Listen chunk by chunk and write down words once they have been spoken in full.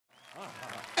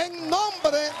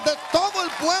nombre de todo el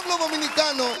pueblo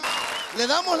dominicano, le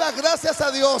damos las gracias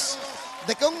a Dios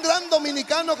de que un gran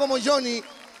dominicano como Jhonny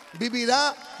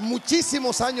vivirá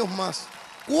muchísimos años más.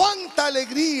 Cuánta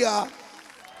alegría,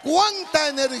 cuánta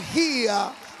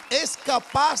energía es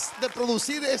capaz de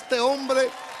producir este hombre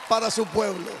para su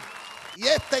pueblo. Y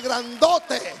este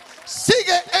grandote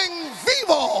sigue en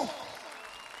vivo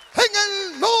en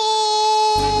el mundo.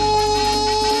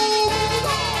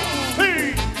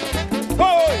 Sí.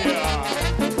 Oh, yeah.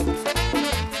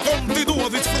 Continúo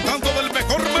disfrutando del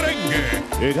mejor merengue.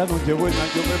 Era noche buena,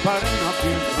 yo me paré en la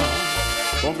fiesta,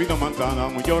 con vino, manzana,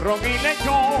 mucho ron y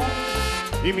lechón,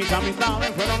 y mis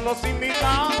amistades fueron los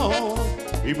invitados,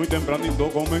 y muy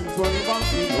tempranito comenzó el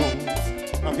vacilón.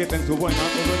 La fiesta en su buena,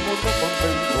 todo el mundo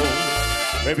contento,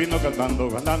 bebiendo,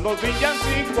 cantando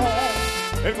villancicos,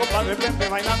 el compadre Pepe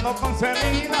bailando con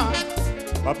Selena,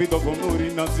 papito con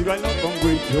Nurina y bailó con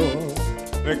Huicho.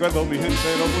 Recuerdo mi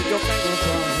gente lo mucho que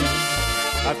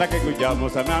gozamos, hasta que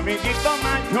escuchamos a mi amiguito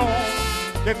Nacho,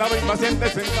 que estaba impaciente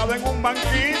sentado en un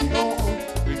banquito,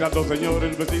 gritando: señor,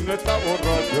 el vecino está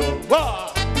borracho.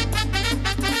 ¡Bah!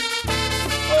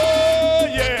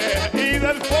 Oye, y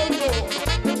del fondo,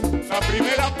 la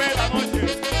primera vez la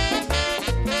noche.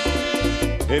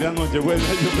 Era noche buena,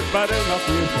 yo preparé una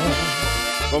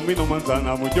fiesta, con vino,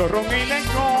 manzana, mucho ron y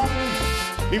lechón,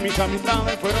 y mis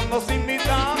amistades fueron los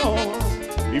invitados,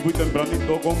 y muy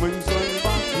tempranito comenzó el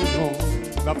vacilón.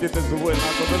 La fiesta en su buena,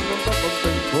 todo el mundo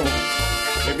contento,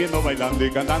 bebiendo, bailando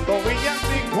y cantando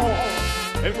villancicos,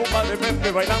 el compadre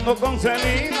Pepe bailando con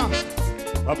Selena,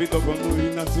 papito con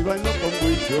Nurina y bailó con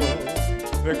Huicho.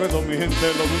 Recuerdo mi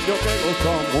gente lo mucho que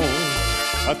gozamos,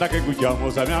 hasta que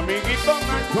escuchamos a mi amiguito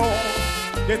Nacho,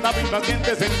 que estaba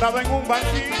impaciente sentado en un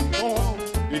banquito,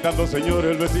 gritando: señor,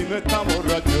 el vecino está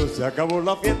borracho. Se acabó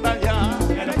la fiesta ya,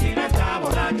 el vecino está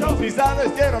borracho. Si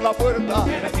sales cierra la puerta,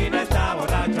 El vecino está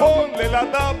borracho. ponle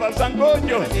la tapa al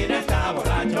sancocho, El vecino está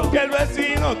borracho. que el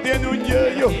vecino tiene un El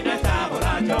yello, vecino está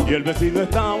borracho. y el vecino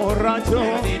está borracho,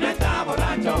 El vecino está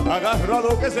borracho.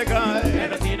 agarrado que se El cae.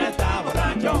 vecino está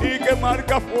borracho. ¿Y qué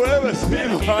marca fue, vecino? El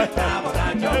vecino está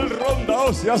borracho. El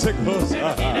rondao se hace El cosa,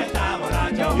 vecino está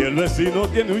borracho. y el vecino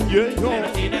tiene un yello, El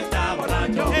vecino está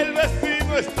borracho. el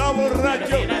vecino está El borracho,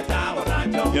 vecino está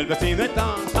borracho. y el vecino está,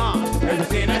 El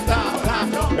vecino está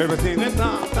borracho. el vecino está,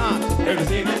 El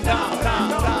vecino está borracho.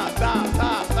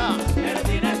 El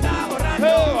vecino está borracho.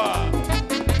 ¡Oa!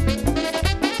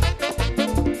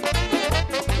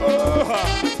 ¡Oja!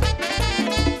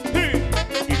 Sí,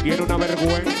 Y tiene una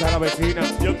vergüenza la vecina.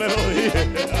 yo te lo dije.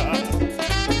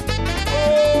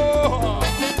 ¡Oja!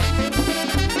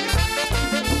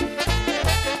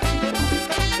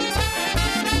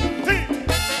 Sí.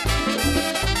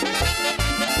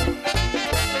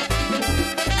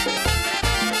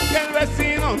 Que el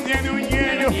vecino tiene un El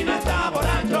yello, vecino está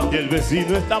borracho. y el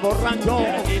vecino está borracho,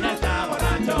 El vecino está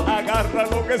borracho. agarra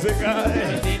lo que se El cae.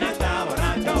 vecino está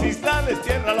borracho. Si sales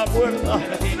cierra la puerta, El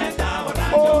vecino está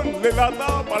borracho. ponle la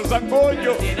tapa al El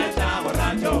sancocho, vecino está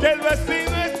borracho. que el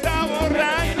vecino está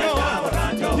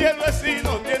borracho, y el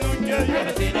vecino tiene un El yello.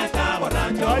 vecino está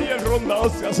borracho. Ay, el rondao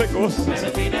se hace El cosas.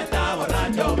 vecino está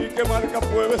borracho. ¿Y qué marca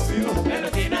fue, vecino? El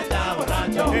vecino está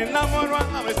borracho. Enamoró a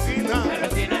la vecina. El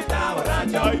vecino está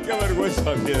borracho. Ay, qué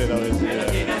vergüenza tiene la El vecina.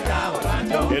 vecino está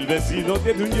borracho. El vecino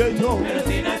tiene un yello, El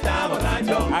vecino está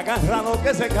borracho. agarra lo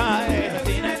que se El cae,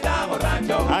 vecino está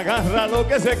borracho. agarra lo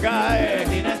que se El cae.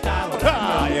 vecino está borracho.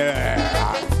 Ah,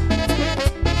 yeah.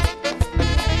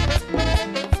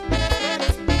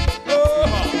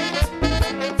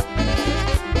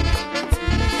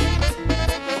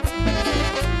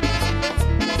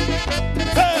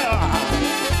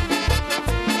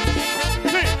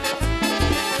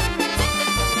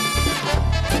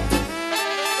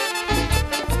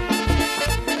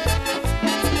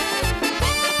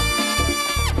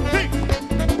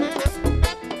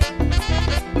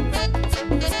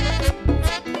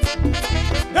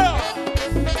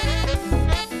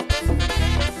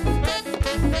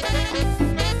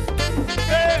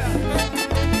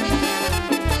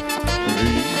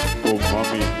 Rico,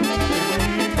 mami,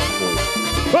 rico.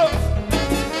 ¡Ah!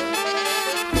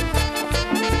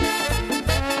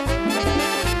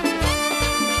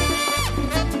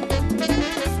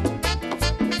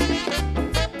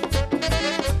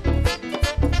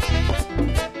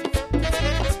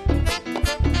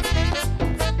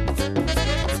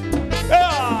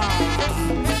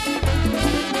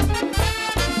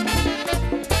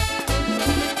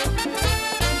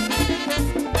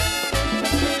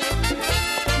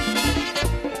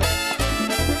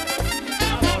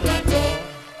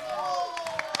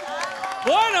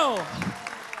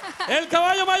 El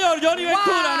caballo mayor, Jhonny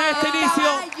Ventura, en este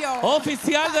inicio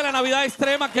Oficial de la Navidad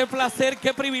Extrema, qué placer,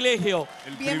 qué privilegio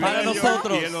para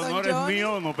nosotros. Y el honor es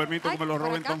mío, no permito que me lo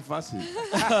roben tan fácil.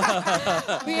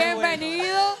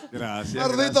 Bienvenido. Gracias.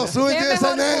 Maldito swing de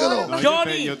ese negro. No,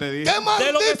 Jhonny, yo te dije. ¡Qué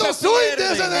maldito swing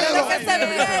de ese negro!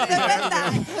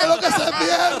 De lo que se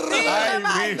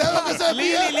pierde. De lo que se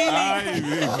pierde. Ay,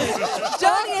 mijo.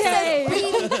 Jhonny, ese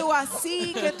espíritu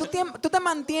así, que tú te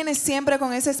mantienes siempre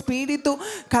con ese espíritu,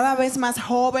 cada vez más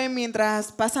joven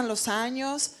mientras pasan los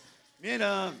años.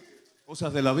 Mira,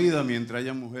 cosas de la vida, mientras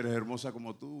haya mujeres hermosas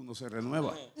como tú, uno se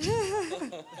renueva.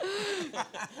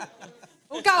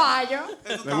 Un caballo.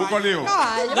 ¿Le busco el lío?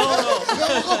 Caballo.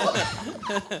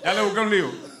 Ya le busqué un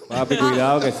lío. Papi,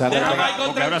 cuidado que deja a Sandra, Michael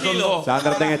Porque ahora son tranquilo. dos.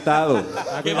 Sandra está en estado.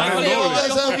 Que Michael llegó a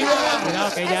varios públicos.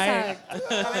 Cuidado que ella es.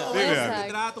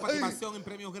 Dile, Tu participación en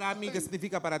premios Grammy, ¿qué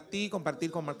significa para ti compartir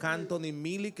con Marc Anthony,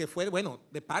 Milly, que fue, bueno,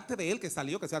 de parte de él que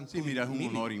salió, que sean Sí, mira, es un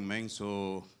honor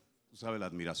inmenso. Tú sabes la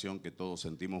admiración que todos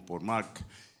sentimos por Marc.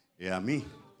 A mí,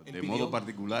 de modo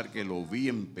particular, que lo vi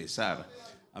empezar.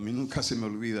 A mí nunca se me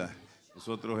olvida.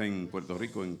 Nosotros en Puerto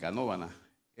Rico, en Canóvana,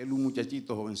 él un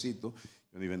muchachito jovencito,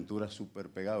 Jhonny Ventura súper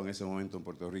pegado en ese momento en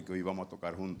Puerto Rico, íbamos a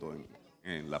tocar juntos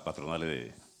en las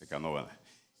patronales de Canóvana.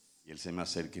 Y él se me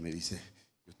acerca y me dice,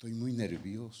 yo estoy muy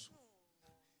nervioso.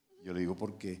 Y yo le digo,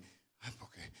 ¿por qué?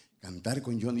 Porque cantar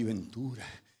con Jhonny Ventura.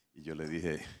 Y yo le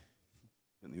dije,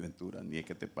 Jhonny Ventura ni es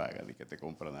que te paga, ni que te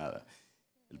compra nada.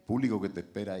 El público que te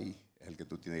espera ahí es el que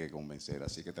tú tienes que convencer.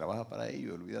 Así que trabaja para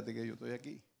ello, olvídate que yo estoy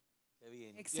aquí.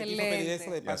 Excelente. Y pedir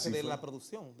eso de parte de fue. la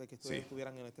producción, de que ustedes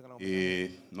estuvieran en este canal.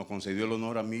 Nos concedió el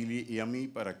honor a Milly y a mí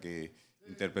para que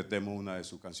interpretemos una de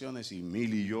sus canciones. Y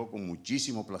Milly y yo, con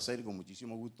muchísimo placer y con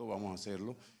muchísimo gusto, vamos a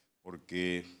hacerlo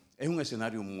porque es un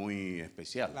escenario muy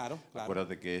especial. Claro.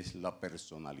 Acuérdate que es la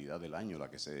personalidad del año la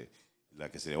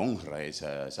que se honra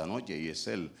esa noche, y es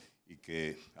él. Y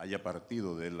que haya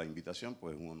partido de la invitación,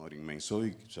 pues es un honor inmenso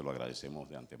y se lo agradecemos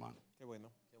de antemano. Qué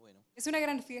bueno. Es una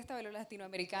gran fiesta de lo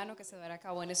latinoamericano que se dará a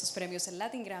cabo en esos premios en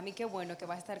Latin Grammy. Qué bueno que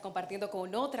va a estar compartiendo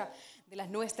con otra de las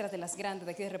nuestras, de las grandes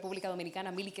de aquí de República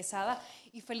Dominicana, Milly Quesada.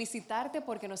 Y felicitarte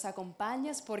porque nos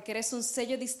acompañas, porque eres un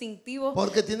sello distintivo.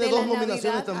 Porque tiene de dos la nominaciones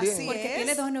Navidad. también. Así porque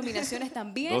tiene 2 nominaciones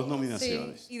también. 2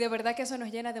 nominaciones. Sí, y de verdad que eso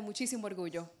nos llena de muchísimo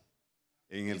orgullo.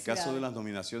 En el caso de las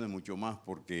nominaciones, mucho más,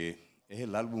 porque es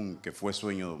el álbum que fue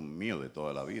sueño mío de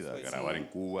toda la vida, grabar en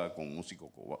Cuba con músicos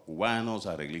cubanos,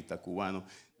 arreglistas cubanos.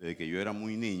 Desde que yo era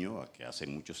muy niño, que hace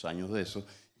muchos años de eso,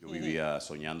 yo vivía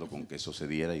soñando con que eso se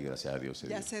diera y gracias a Dios se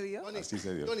dio. ¿Ya se dio? Así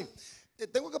se dio. Jhonny,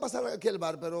 tengo que pasar aquí al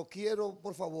bar, pero quiero,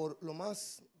 por favor, lo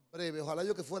más breve, ojalá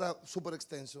yo que fuera súper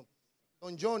extenso.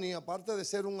 Don Jhonny, aparte de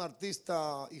ser un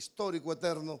artista histórico,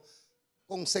 eterno,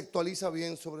 conceptualiza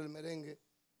bien sobre el merengue.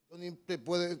 Jhonny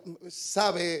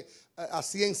sabe a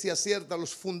ciencia cierta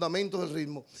los fundamentos del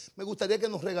ritmo. Me gustaría que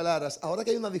nos regalaras, ahora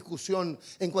que hay una discusión,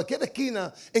 en cualquier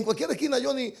esquina,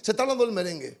 Jhonny, se está hablando del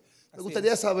merengue. Me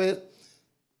gustaría saber,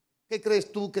 ¿qué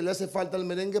crees tú que le hace falta al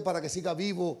merengue para que siga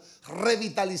vivo,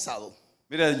 revitalizado?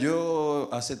 Mira, yo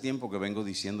hace tiempo que vengo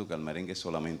diciendo que al merengue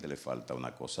solamente le falta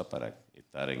una cosa para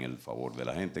estar en el favor de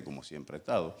la gente, como siempre ha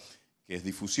estado, que es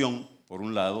difusión, por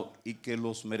un lado, y que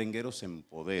los merengueros se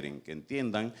empoderen, que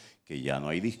entiendan que ya no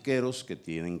hay disqueros, que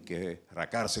tienen que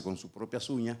racarse con sus propias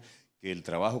uñas, que el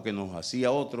trabajo que nos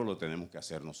hacía otro lo tenemos que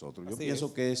hacer nosotros. Yo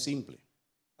pienso que es simple.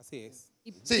 Así es.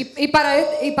 Y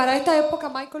para esta época,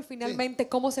 Michael, finalmente,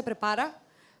 ¿cómo se prepara?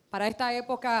 Para esta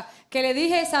época que le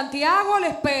dije, Santiago le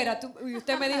espera. Y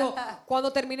usted me dijo, cuando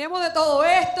terminemos de todo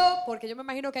esto, porque yo me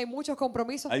imagino que hay muchos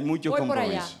compromisos. Hay muchos voy por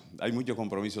allá. compromisos. Hay muchos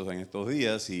compromisos en estos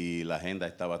días y la agenda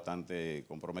está bastante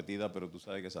comprometida, pero tú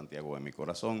sabes que Santiago es mi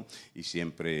corazón y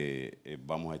siempre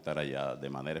vamos a estar allá de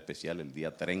manera especial el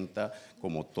día 30,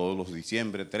 como todos los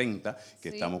diciembre 30, que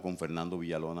estamos con Fernando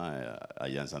Villalona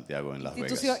allá en Santiago, en Las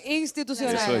Vegas.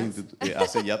 Institucional. Eso es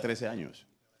hace ya 13 años.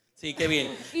 Sí, qué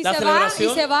bien. ¿Y La se celebración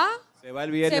va? ¿Y se va? Se va el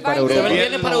viernes Se va para el Europa.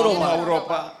 viernes para Europa. Vamos a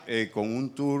Europa con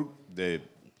un tour de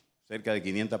cerca de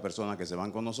 500 personas que se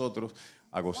van con nosotros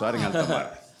a gozar en alta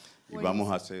mar. Y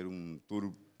vamos a hacer un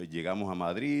tour, llegamos a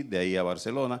Madrid, de ahí a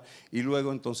Barcelona, y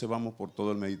luego entonces vamos por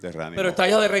todo el Mediterráneo. Pero está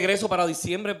ya de regreso para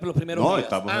diciembre, los primeros días. No,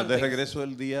 estamos antes. de regreso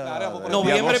el día... Claro, el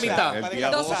noviembre día 12, mitad. El día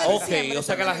 12. Ok, o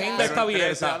sea que la agenda está Pero el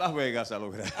 13 abierta. a Las Vegas, a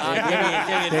lograr.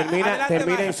 Qué bien.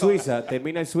 Termina en Suiza.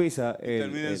 Termina en Suiza.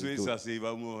 Termina en el Suiza, tour. sí,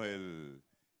 vamos el...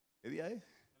 ¿Qué día es?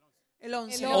 El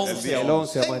 11. El día El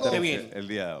 11 vamos a estar. Qué bien. El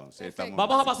día 11. Estamos...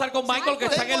 Vamos a pasar con Michael, que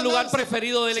está en el lugar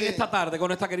preferido de él en Sí. esta tarde, con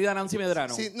nuestra querida Nancy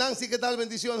Medrano. Sí, Nancy, ¿qué tal?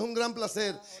 Bendiciones, un gran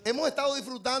placer. Hemos estado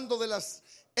disfrutando de las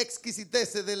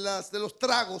exquisiteces, de los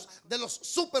tragos, de los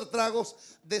super tragos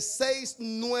de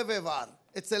 6-9 Bar.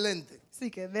 Excelente. Sí,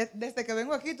 que desde que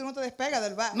vengo aquí tú no te despegas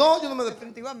del bar. No, yo no me despego.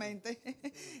 Definitivamente.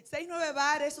 69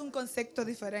 Bar es un concepto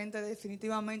diferente,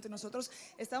 definitivamente. Nosotros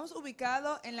estamos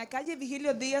ubicados en la calle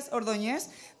Vigilio Díaz Ordóñez,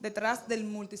 detrás del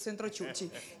Multicentro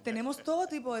Chuchi. Tenemos todo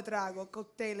tipo de tragos,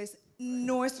 cócteles.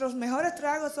 Nuestros mejores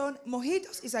tragos son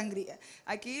mojitos y sangría.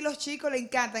 Aquí los chicos le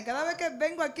encantan. Cada vez que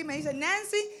vengo aquí me dicen,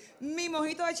 Nancy, mi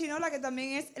mojito de chinola, que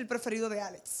también es el preferido de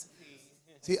Alex.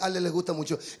 Sí, a Ale les gusta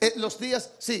mucho. Los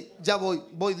días, sí, ya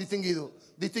voy distinguido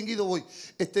voy.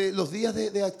 Los días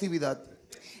de actividad.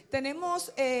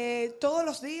 Tenemos todos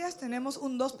los días, tenemos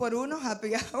un 2x1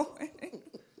 happy hour.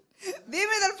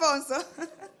 Dime, Alfonso.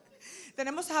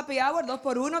 Tenemos happy hour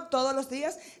 2x1 todos los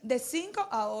días de 5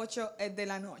 a 8 de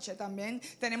la noche. También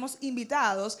tenemos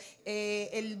invitados.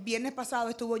 El viernes pasado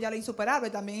estuvo ya la Insuperable,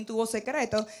 también tuvo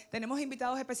Secreto. Tenemos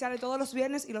invitados especiales todos los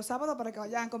viernes y los sábados para que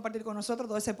vayan a compartir con nosotros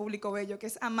todo ese público bello que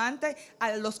es amante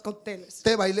a los cócteles.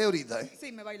 Te bailé ahorita, ¿eh?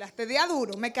 Sí, me bailaste. Día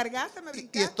duro. Me cargaste, me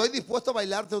brincaste. Y estoy dispuesto a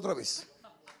bailarte otra vez.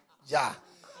 Ya.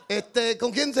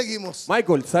 ¿Con quién seguimos?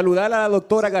 Michael, saludar a la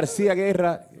doctora García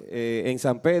Guerra en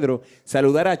San Pedro.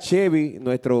 Saludar a Chevy,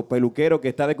 nuestro peluquero que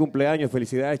está de cumpleaños.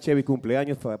 Felicidades, Chevy,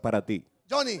 cumpleaños para ti.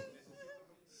 Jhonny.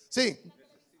 Sí.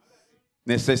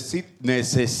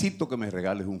 Necesito que me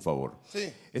regales un favor.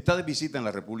 Sí. Está de visita en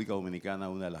la República Dominicana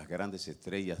una de las grandes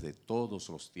estrellas de todos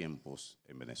los tiempos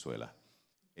en Venezuela.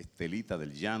 Estelita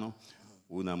del Llano,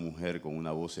 una mujer con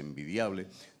una voz envidiable.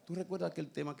 ¿Tú recuerdas aquel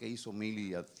tema que hizo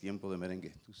Mili a tiempo de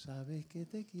merengue? Tú sabes que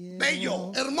te quiero.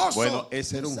 Bello, hermoso. Bueno,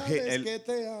 ese era Tú un sabes que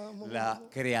te amo. La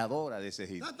creadora de ese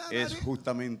hit es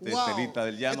justamente Wow. Estelita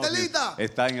del Llano. Estelita.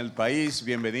 Está en el país.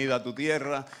 Bienvenida a tu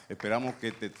tierra. Esperamos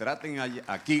que te traten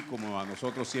aquí como a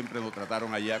nosotros siempre nos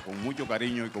trataron allá, con mucho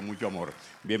cariño y con mucho amor.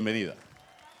 Bienvenida.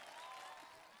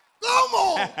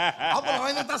 ¿Cómo? Ah, pero la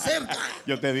vaina está cerca.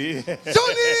 Yo te dije.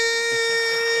 ¡Jhonny!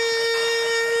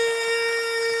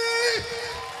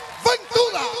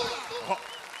 ¡Ventura!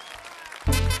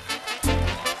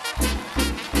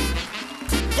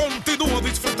 Continúa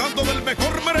disfrutando del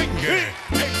mejor merengue.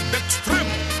 De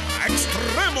extremo a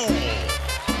extremo.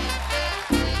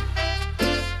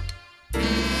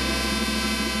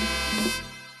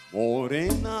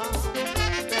 Morena,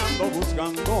 te ando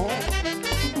buscando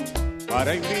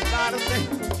para invitarte a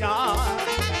escuchar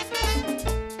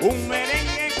un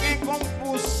merengue que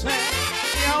compuse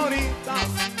y ahorita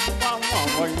vamos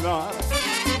a bailar.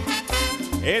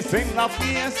 Es en la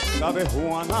fiesta de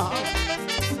Juana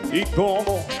y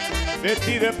como de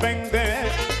ti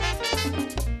depende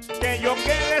que yo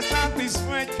quede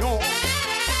satisfecho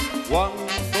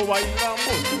cuando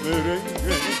bailamos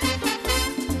merengue.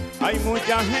 Hay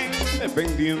mucha gente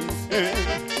pendiente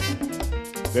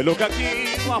de lo que aquí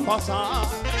va a pasar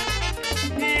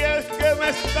y es que me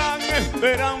están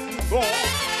esperando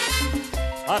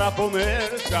para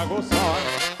ponerse a gozar.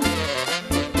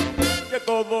 Que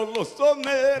todos los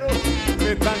soneros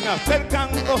me están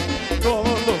acercando,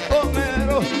 todos los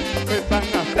soneros me están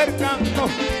acercando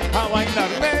a bailar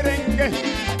merengue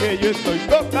que yo estoy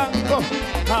tocando,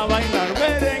 a bailar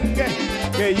merengue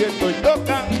que yo estoy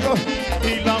tocando,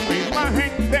 y la misma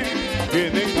gente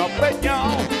vienen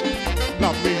apeñados,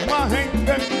 la misma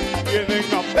gente vienen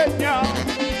apeñados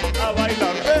a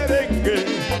bailar merengue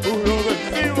puro del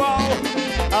Cibao,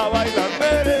 a bailar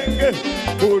merengue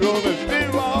puro del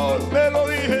Cibao, te lo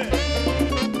dije.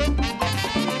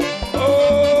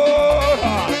 Oh,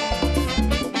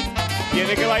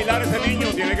 tiene que bailar ese niño,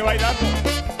 tiene que bailarlo.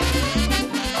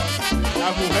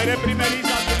 Las mujeres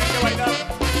primerizas tienen que bailar.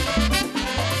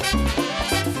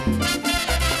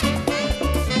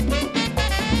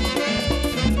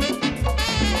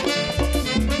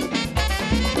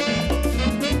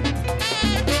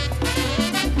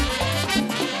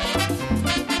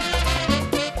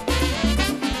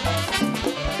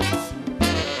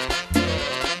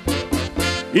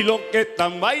 Y los que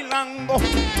están bailando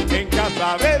en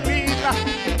casa de vida,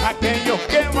 aquellos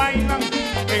que bailan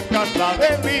en casa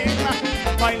de vida,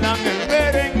 bailan el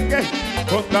merengue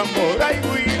con tambora y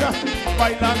guira,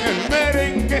 bailan el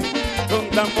merengue con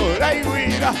tambora y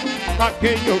guira,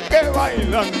 aquellos que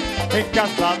bailan en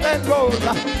casa de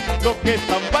Lola, los que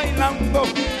están bailando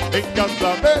en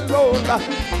casa de Lola,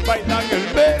 bailan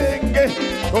el merengue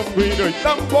con guiro y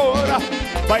tambora,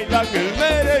 bailan el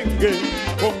merengue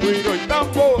con guiro y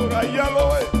tambora, ya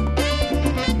lo es.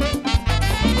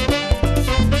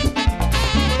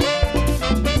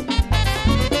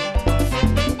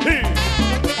 Sí.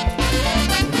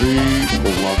 Rico,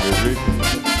 mami, rico.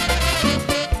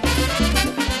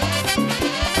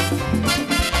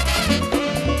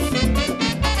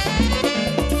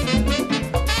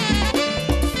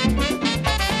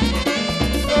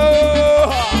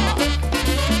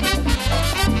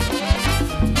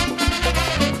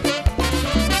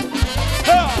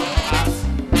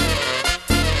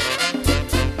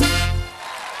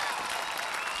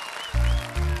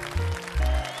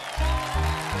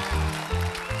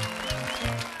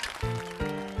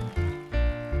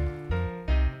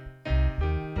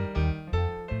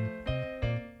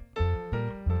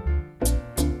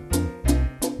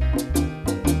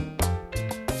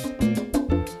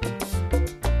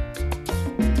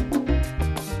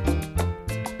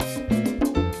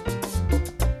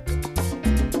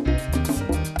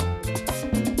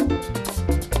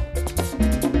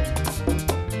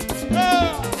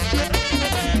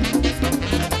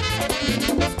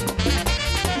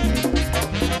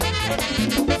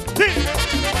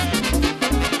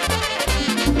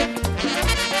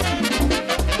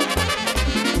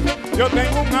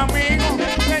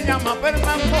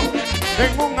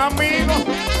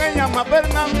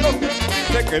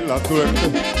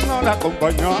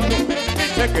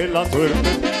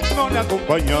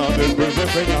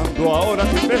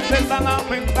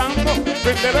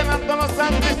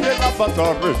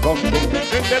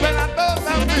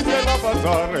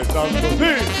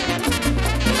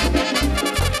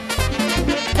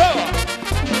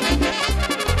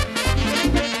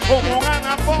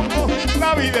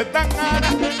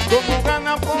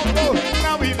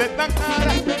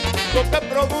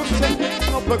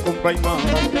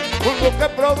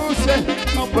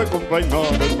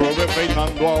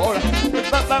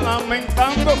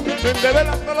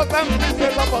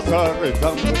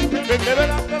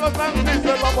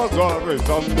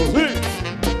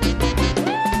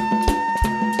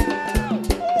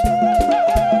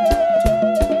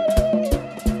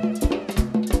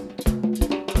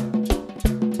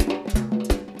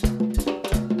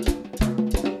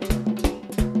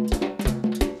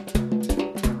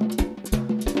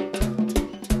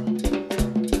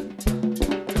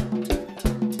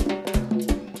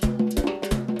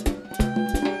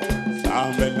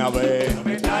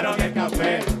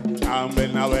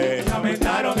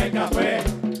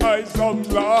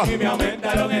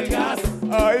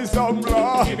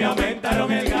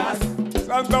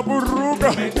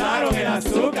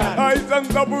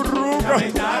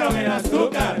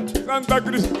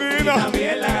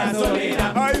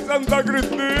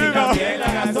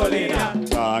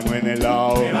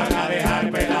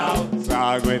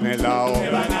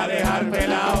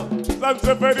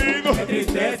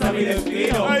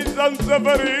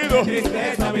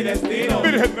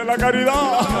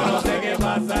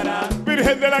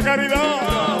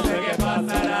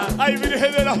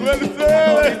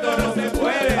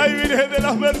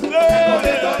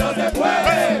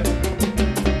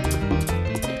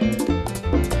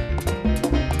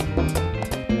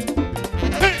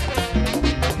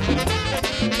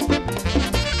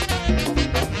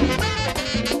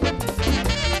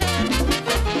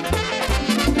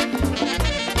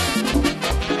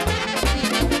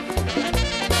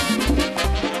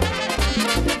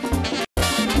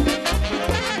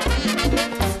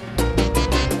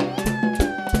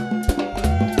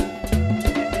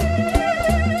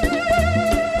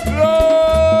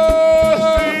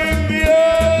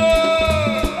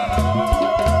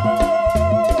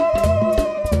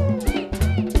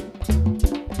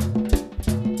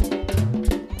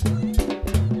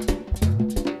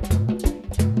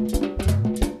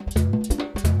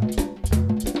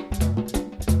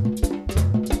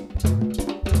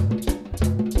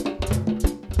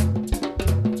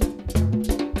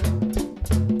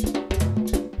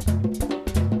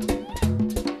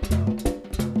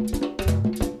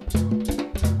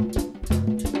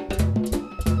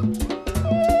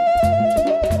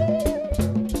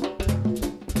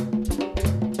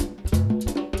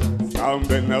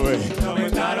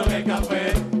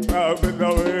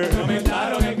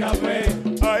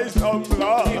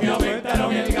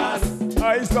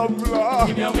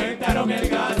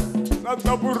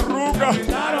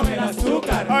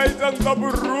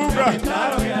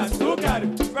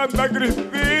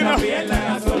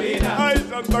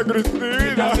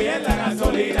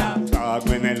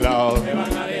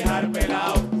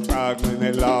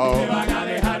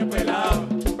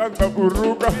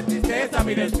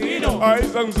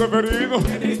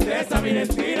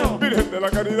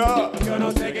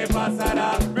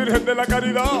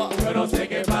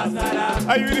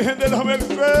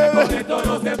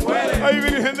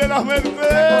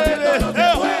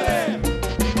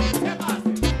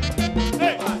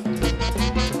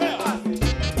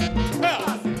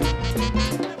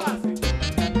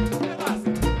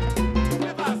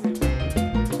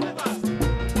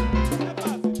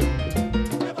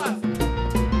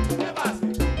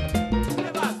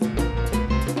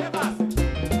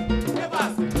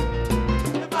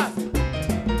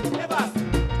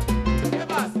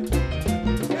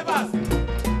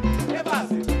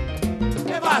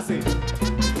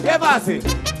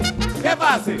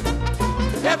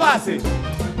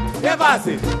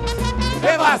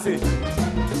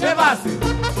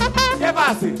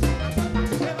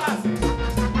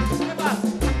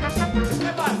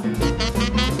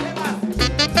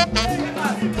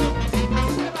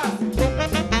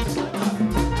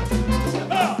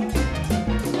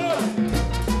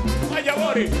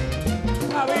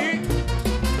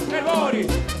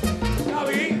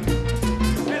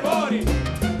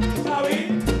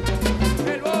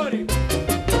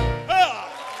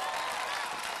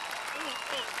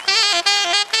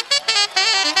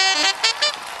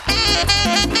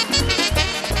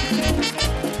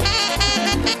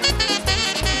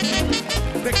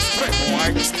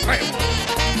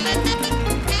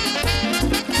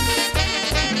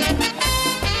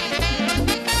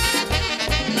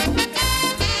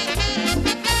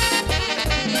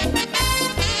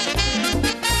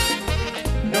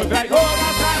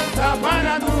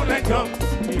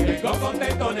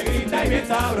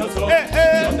 sabroso.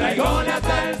 Yo traigo la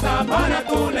salsa para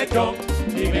tu lechón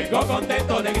y vengo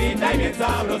contento, negrita y bien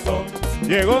sabroso.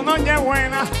 Llegó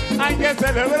Nochebuena, hay que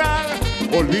celebrar,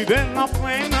 olviden la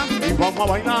pena y vamos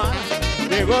a bailar.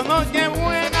 Llegó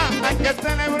Nochebuena, hay que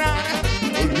celebrar,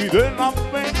 olviden la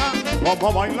pena, vamos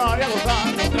a bailar y a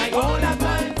gozar. Yo traigo la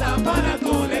salsa para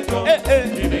tu lechón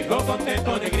y vengo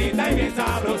contento, negrita y bien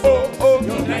sabroso.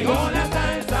 Yo traigo la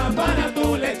salsa para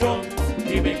tu lechón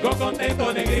y vengo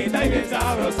contento, negrita y bien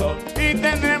sabroso. Y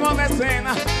tenemos de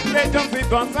cena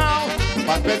lechoncito asado,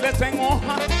 pasteles en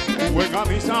hoja, un buen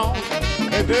avisado.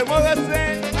 Tenemos de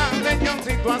cena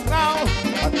lechoncito asado,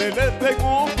 pasteles en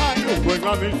hoja y un buen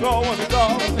avisado.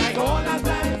 Yo traigo la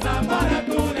salsa para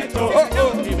tu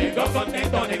lechón y vengo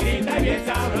contento, negrita y bien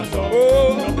sabroso.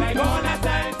 Yo traigo la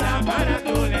salsa para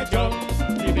tu lechón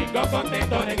y vengo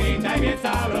contento, negrita y bien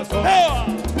sabroso.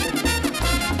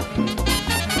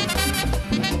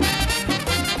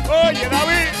 Oye,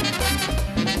 David,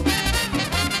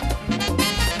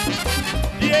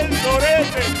 y el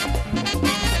torete.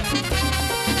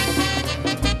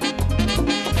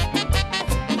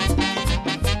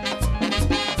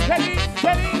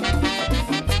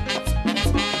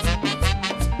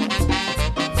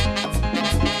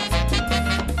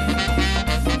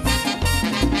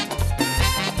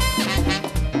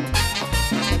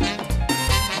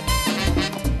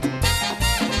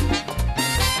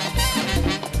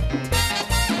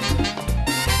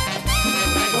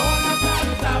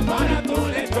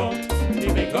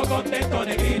 Contento,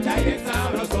 negrita y bien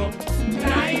sabroso.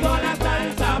 Traigo la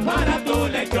salsa para tu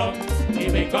lechón y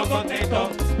vengo contento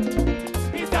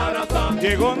y sabroso.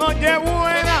 Llegó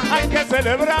Nochebuena, hay que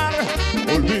celebrar,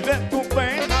 olvide tu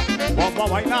pena, vamos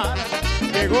a bailar.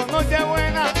 Llegó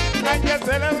Nochebuena, hay que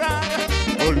celebrar,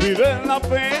 olvide la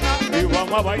pena y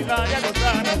vamos a bailar y a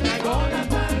gozar. Traigo la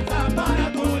salsa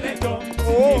para tu lechón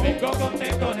y vengo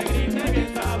contento, negrita y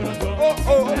bien sabroso.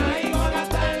 Traigo la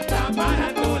salsa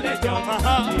para tu lechón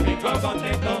y vengo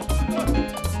contento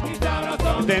y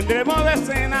sabroso. Tendremos de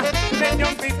cena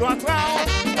lechoncito asado,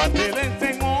 pasteles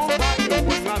en hoja y un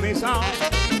buen anisao.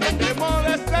 Tendremos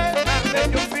de cena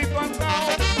lechoncito asado,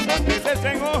 pasteles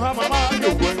en hoja, mamá, y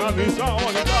un buen anisao.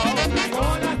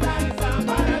 Traigo la salsa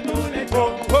para tu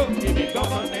lechón y vengo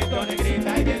contento,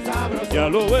 negrita y bien sabroso. Ya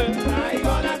lo ves.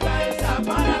 Traigo la salsa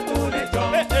para tu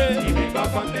lechón y vengo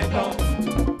contento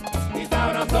y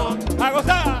sabroso. ¡A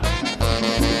gozar!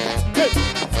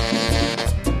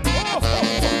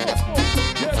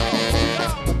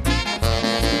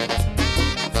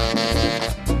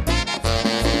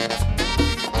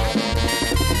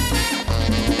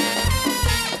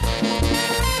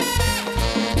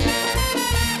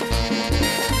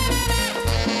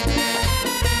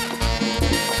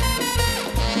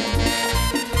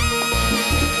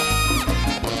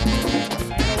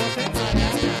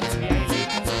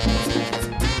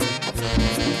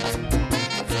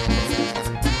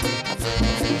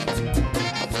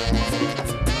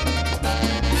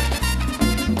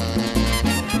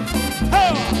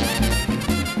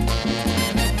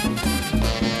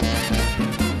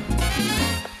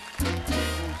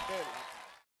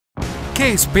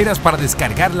 ¿Qué esperas para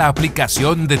descargar la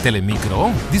aplicación de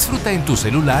Telemicro? Disfruta en tu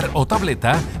celular o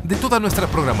tableta de toda nuestra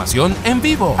programación en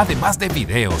vivo, además de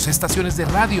videos, estaciones de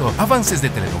radio, avances de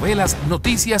telenovelas,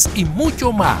 noticias y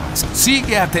mucho más.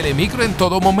 Sigue a Telemicro en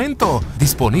todo momento.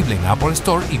 Disponible en Apple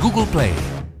Store y Google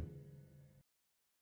Play.